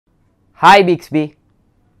Hi Bixby,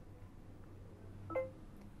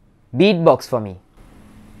 beatbox for me.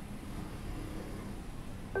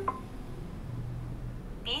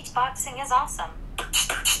 Beatboxing is awesome.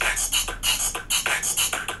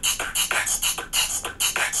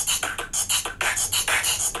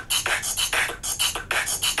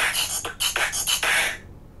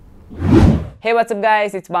 Hey, what's up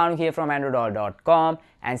guys, it's Banu here from Andro.com,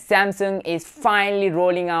 and Samsung is finally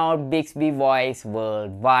rolling out Bixby Voice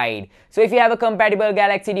worldwide. So if you have a compatible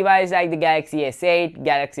Galaxy device like the Galaxy S8,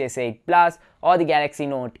 Galaxy S8 Plus or the Galaxy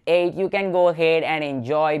Note 8, you can go ahead and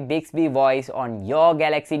enjoy Bixby Voice on your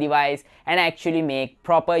Galaxy device and actually make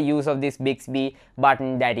proper use of this Bixby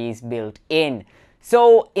button that is built in.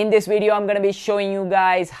 So in this video I'm going to be showing you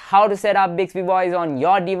guys how to set up Bixby Voice on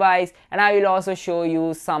your device, and I will also show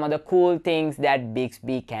you some of the cool things that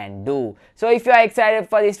Bixby can do. So if you are excited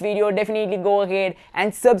for this video, definitely go ahead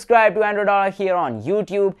and subscribe to Andro here on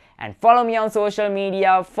YouTube and follow me on social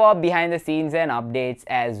media for behind the scenes and updates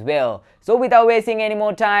as well. So without wasting any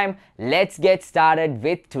more time, let's get started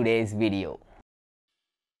with today's video.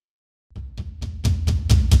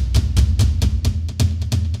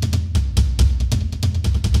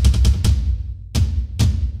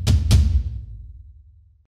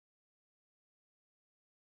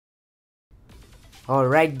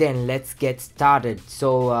 Alright then, let's get started.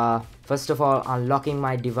 So first of all, unlocking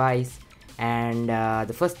my device, and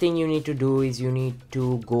the first thing you need to do is you need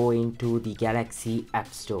to go into the Galaxy App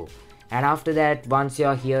Store, and after that, once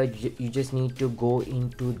you're here, you just need to go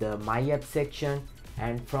into the My App section,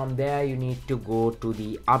 and from there you need to go to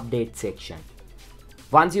the update section.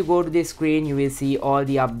 Once you go to this screen, you will see all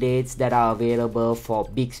the updates that are available for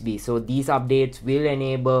Bixby. So these updates will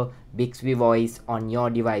enable Bixby Voice on your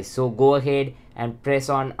device. So go ahead and press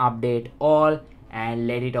on update all and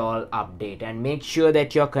let it all update, and make sure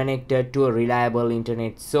that you're connected to a reliable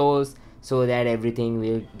internet source so that everything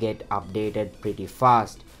will get updated pretty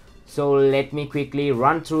fast. So let me quickly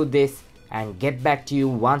run through this and get back to you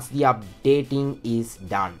once the updating is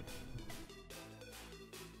done.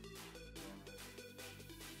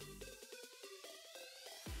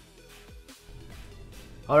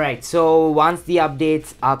 Alright, so once the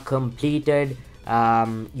updates are completed,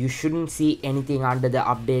 you shouldn't see anything under the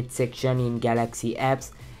update section in Galaxy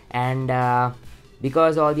apps, and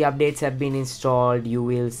because all the updates have been installed, you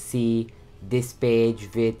will see this page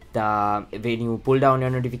with when you pull down your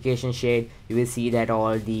notification shade, you will see that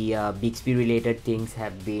all the Bixby related things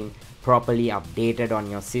have been properly updated on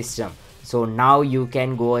your system. So now you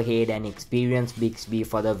can go ahead and experience Bixby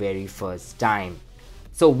for the very first time.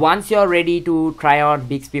 So once you're ready to try out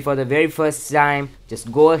Bixby for the very first time,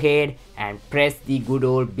 just go ahead and press the good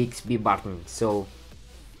old Bixby button. So,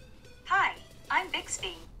 Hi, I'm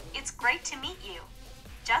Bixby. It's great to meet you.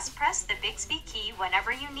 Just press the Bixby key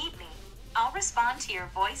whenever you need me. I'll respond to your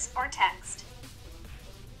voice or text.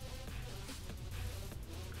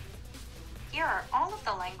 Here are all of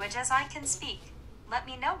the languages I can speak. Let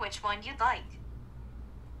me know which one you'd like.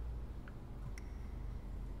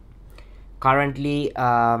 currently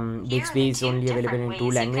Bixby is only available in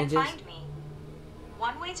 2 languages.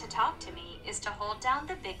 One way to talk to me is to hold down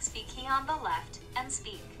the Bixby key on the left and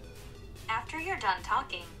speak. After you're done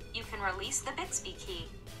talking, you can release the Bixby key.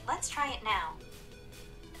 Let's try it now.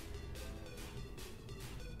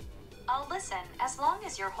 I'll listen as long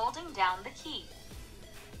as you're holding down the key.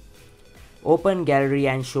 Open gallery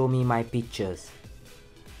and show me my pictures.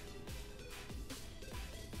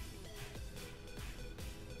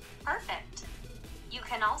 Perfect. You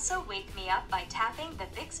can also wake me up by tapping the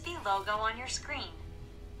Bixby logo on your screen.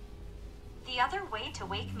 The other way to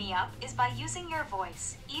wake me up is by using your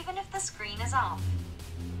voice, even if the screen is off.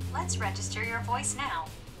 Let's register your voice now.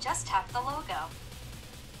 Just tap the logo.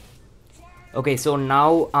 Okay, so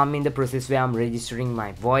now I'm in the process where I'm registering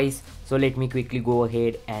my voice. So let me quickly go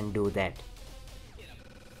ahead and do that.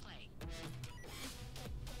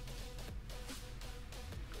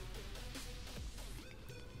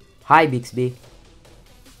 Hi Bixby.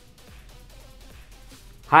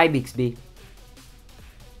 Hi Bixby.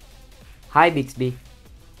 Hi Bixby.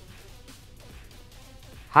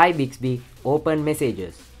 Hi Bixby. Open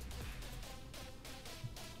messages.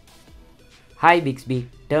 Hi Bixby.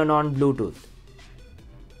 Turn on Bluetooth.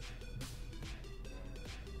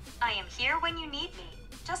 I am here when you need me.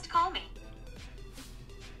 Just call me.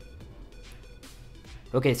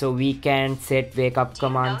 Okay, so we can set wake up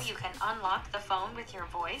commands. Do you know you can unlock the phone with your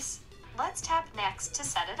voice? Let's tap next to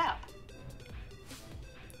set it up.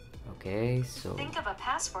 Okay, so think of a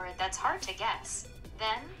password that's hard to guess.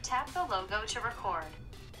 Then tap the logo to record.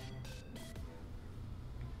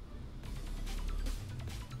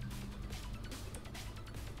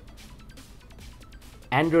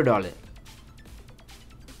 Andro dollar.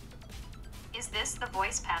 Is this the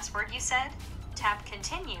voice password you said? Tap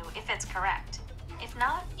continue if it's correct. If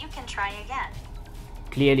not, you can try again.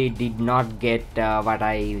 Clearly did not get what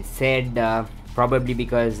I said, probably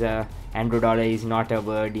because Andro dollar is not a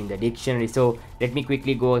word in the dictionary. So let me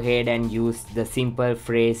quickly go ahead and use the simple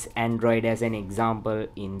phrase Android as an example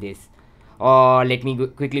in this. Or let me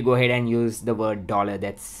quickly go ahead and use the word dollar.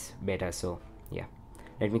 That's better. So yeah,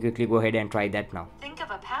 let me quickly go ahead and try that now. Think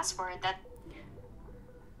of a password that...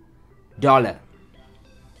 Dollar.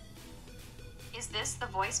 Is this the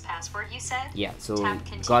voice password you said? Yeah, so Tap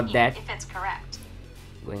continue got that. if it's correct.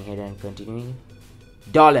 Going ahead and continuing.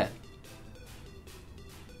 Dollar.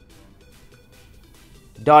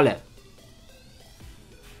 Dollar.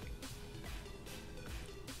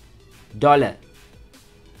 Dollar.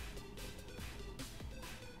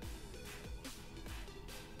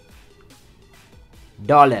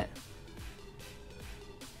 Dollar.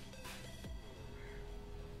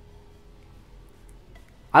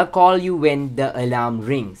 I'll call you when the alarm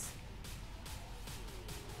rings.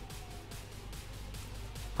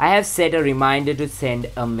 I have set a reminder to send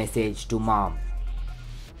a message to mom.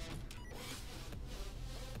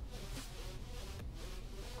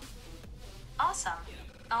 Awesome.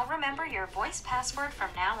 I'll remember your voice password from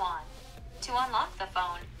now on. To unlock the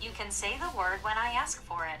phone, you can say the word when I ask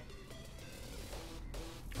for it.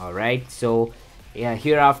 Alright, so yeah,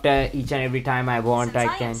 hereafter each and every time I want, Since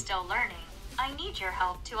I can... am still learning, I need your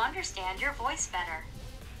help to understand your voice better.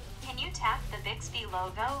 Can you tap the Bixby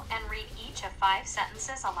logo and read each of 5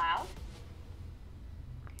 sentences aloud?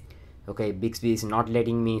 Okay, Bixby is not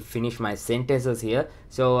letting me finish my sentences here.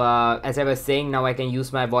 So as I was saying, now I can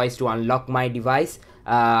use my voice to unlock my device.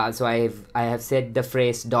 So I have set the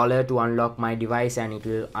phrase dollar to unlock my device, and it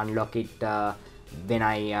will unlock it when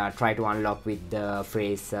I try to unlock with the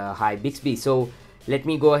phrase hi Bixby. So let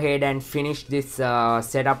me go ahead and finish this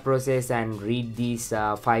setup process and read these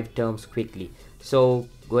 5 terms quickly. So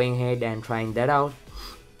going ahead and trying that out.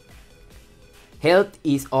 Health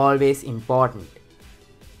is always important.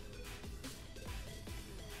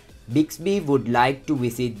 Bixby would like to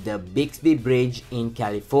visit the Bixby Bridge in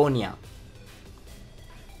California.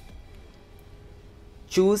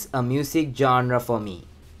 Choose a music genre for me.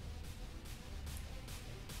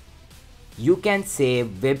 You can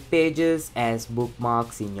save web pages as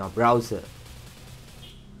bookmarks in your browser.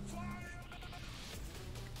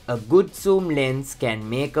 A good zoom lens can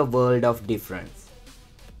make a world of difference.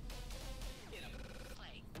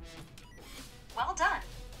 Well done.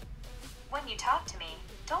 When you talk to me,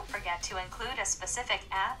 don't forget to include a specific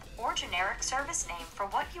app or generic service name for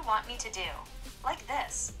what you want me to do, like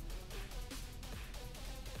this.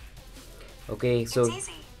 Okay, so It's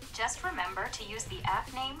easy. Just remember to use the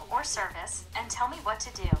app name or service and tell me what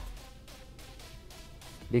to do.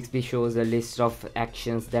 Bixby shows a list of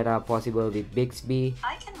actions that are possible with Bixby.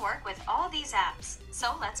 I can work with all these apps,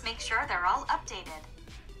 so let's make sure they're all updated.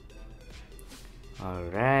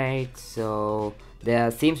 Alright, so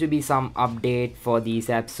there seems to be some update for these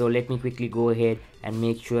apps, so let me quickly go ahead and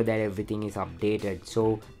make sure that everything is updated.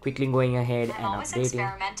 So quickly going ahead I'm and always updating.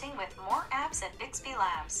 experimenting with more apps at Bixby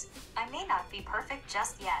Labs. I may not be perfect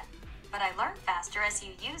just yet, but I learn faster as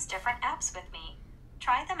you use different apps with me.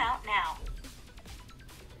 Try them out now.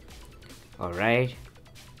 Alright,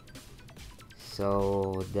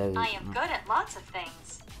 so I am good at lots of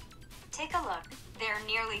things. Take a look. There are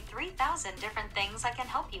nearly 3,000 different things I can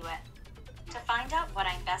help you with. To find out what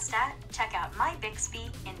I'm best at, check out My Bixby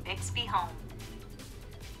in Bixby Home.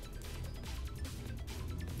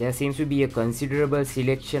 there seems to be a considerable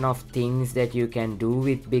selection of things that you can do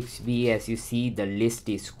with Bixby. As you see, the list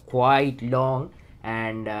is quite long,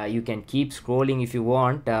 and you can keep scrolling if you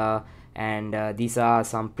want. And these are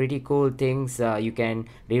some pretty cool things. You can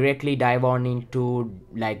directly dive on into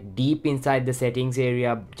like deep inside the settings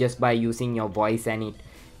area just by using your voice, and it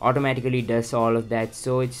automatically does all of that.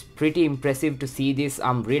 So it's pretty impressive to see this.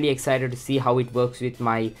 I'm really excited to see how it works with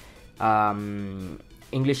my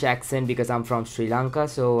English accent, because I'm from Sri Lanka.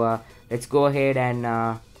 So let's go ahead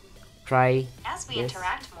and try As we this.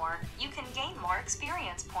 interact more, you can gain more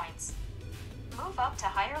experience points. Move up to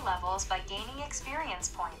higher levels by gaining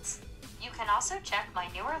experience points. You can also check my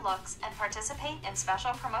newer looks and participate in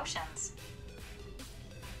special promotions.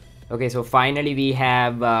 Okay, so finally we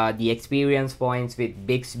have the experience points with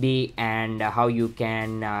Bixby, and how you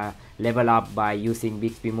can level up by using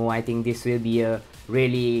Bixby more. I think this will be a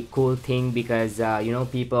really cool thing, because you know,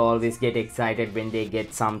 people always get excited when they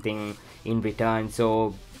get something in return.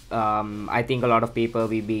 So I think a lot of people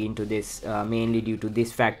will be into this mainly due to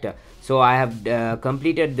this factor. So I have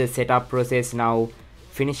completed the setup process now.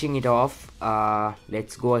 finishing it off,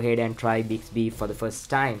 let's go ahead and try Bixby for the first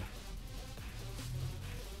time.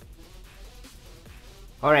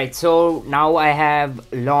 Alright, so now I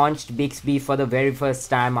have launched Bixby for the very first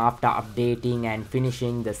time after updating and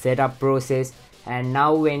finishing the setup process. And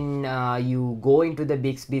now when you go into the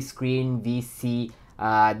Bixby screen, we see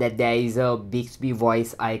that there is a Bixby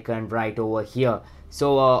Voice icon right over here.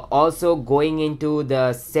 So also going into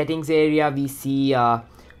the settings area, we see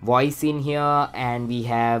voice in here, and we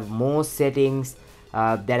have more settings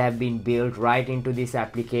that have been built right into this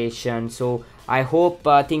application. So I hope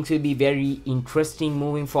things will be very interesting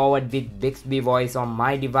moving forward with Bixby Voice on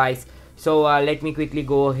my device. So let me quickly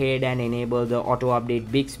go ahead and enable the auto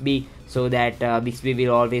update Bixby so that Bixby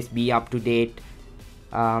will always be up to date.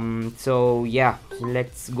 So yeah,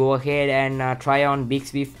 let's go ahead and try on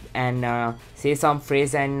Bixby and say some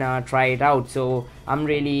phrase and try it out. So I'm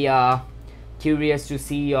really curious to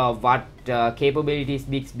see what capabilities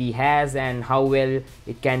Bixby has and how well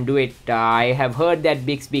it can do it. I have heard that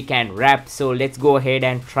Bixby can rap, so let's go ahead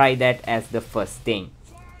and try that as the first thing.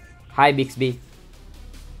 Hi Bixby,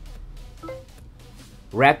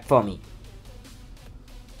 rap for me.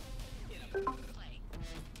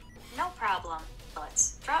 No problem.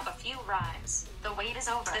 Let's drop a few rhymes. The wait is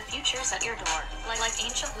over. The future's at your door. Like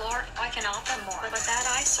ancient lore, I can offer more. But that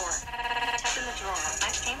eyesore, tucked in the drawer. I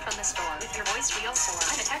came from the store with your voice real sore.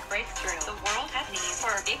 I'm a tech breakthrough. The world had needs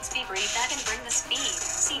for a Bixby breed that can bring the speed.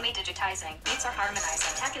 See me digitizing. Beats are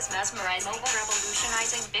harmonizing. Tech is mesmerizing. Mobile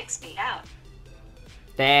revolutionizing. Bixby out.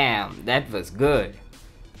 Damn, that was good.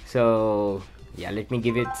 So yeah, let me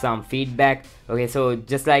give it some feedback. Okay, so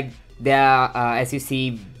just like there, as you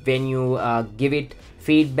see, when you give it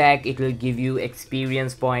feedback, it will give you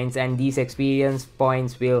experience points, and these experience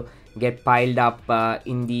points will get piled up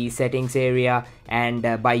in the settings area, and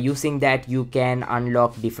by using that you can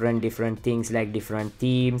unlock different things like different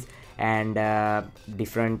themes and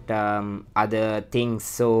different other things.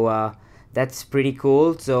 So that's pretty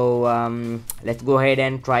cool. So let's go ahead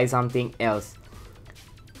and try something else.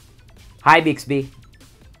 Hi Bixby,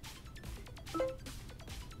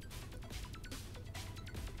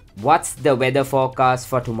 what's the weather forecast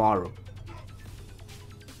for tomorrow?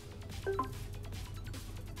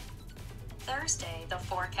 Thursday, the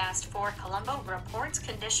forecast for Colombo reports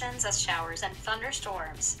conditions as showers and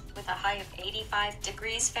thunderstorms, with a high of 85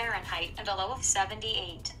 degrees Fahrenheit and a low of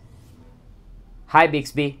 78. Hi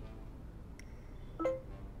Bixby,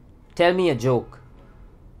 tell me a joke.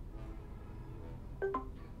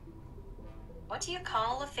 What do you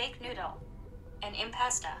call a fake noodle? An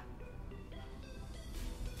impasta.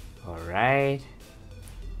 Alright.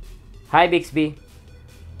 Hi Bixby,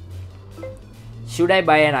 should I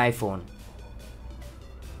buy an iPhone?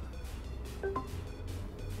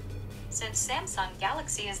 Since Samsung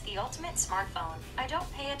Galaxy is the ultimate smartphone, I don't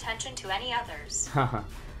pay attention to any others.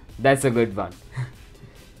 That's a good one.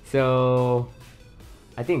 So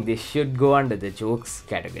I think this should go under the jokes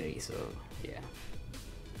category. So yeah.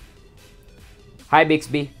 Hi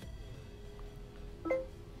Bixby,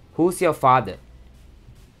 who's your father?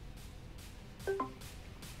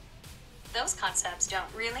 Those concepts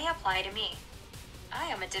don't really apply to me. I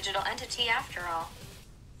am a digital entity after all.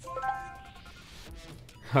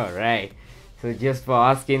 Alright, so just for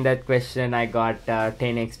asking that question I got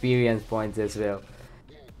 10 experience points as well.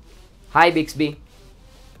 Hi Bixby,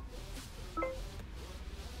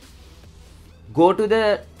 go to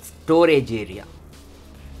the storage area.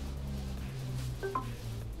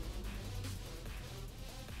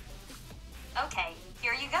 Okay,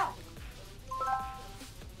 here you go.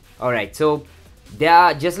 Alright, so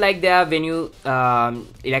there, just like there, when you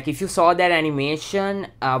like if you saw that animation,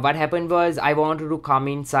 what happened was I wanted to come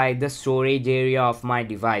inside the storage area of my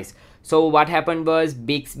device. So what happened was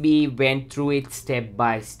Bixby went through it step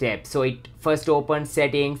by step. So it first opened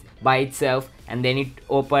settings by itself, and then it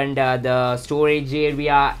opened the storage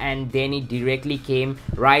area, and then it directly came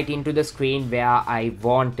right into the screen where I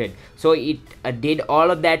wanted. So it did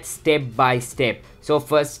all of that step by step. So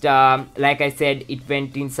first, like I said, it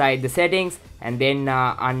went inside the settings, and then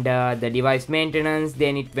under the device maintenance,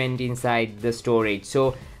 then it went inside the storage.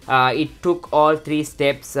 So it took all three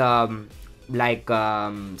steps step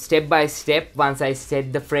by step once I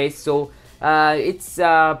said the phrase. So it's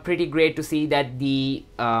pretty great to see that the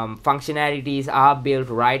functionalities are built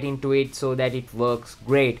right into it so that it works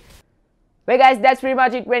great. Well guys, that's pretty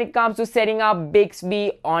much it when it comes to setting up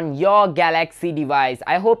Bixby on your Galaxy device.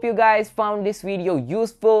 I hope you guys found this video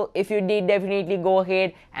useful. If you did, definitely go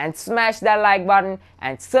ahead and smash that like button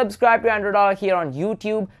and subscribe to Andro here on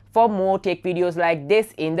YouTube for more tech videos like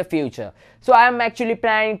this in the future. So I'm actually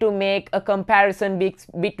planning to make a comparison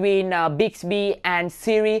between Bixby and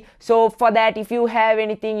Siri. So for that, if you have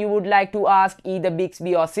anything you would like to ask either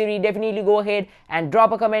Bixby or Siri, definitely go ahead and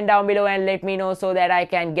drop a comment down below and let me know so that I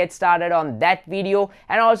can get started on that video.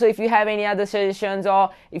 And also, if you have any other suggestions, or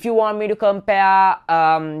if you want me to compare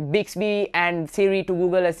Bixby and Siri to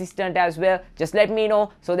Google Assistant as well, just let me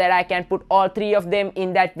know so that I can put all three of them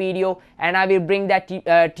in that video, and I will bring that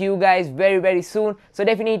to you guys very soon. So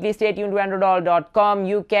definitely stay tuned to andro.com.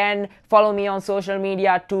 You can follow me on social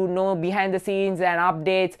media to know behind the scenes and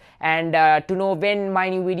updates, and to know when my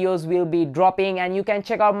new videos will be dropping. And you can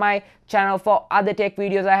check out my channel for other tech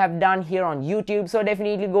videos I have done here on YouTube. So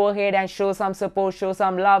definitely go ahead and show some support, show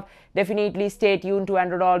some love. Definitely stay tuned to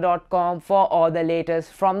andro.com for all the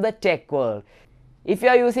latest from the tech world. If you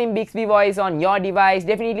are using Bixby Voice on your device,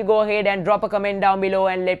 definitely go ahead and drop a comment down below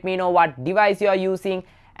and let me know what device you are using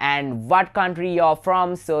and what country you're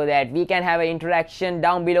from, so that we can have an interaction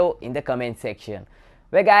down below in the comment section.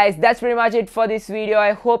 Well guys, that's pretty much it for this video.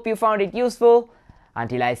 I hope you found it useful.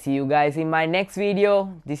 Until I see you guys in my next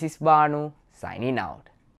video, this is Banu signing out.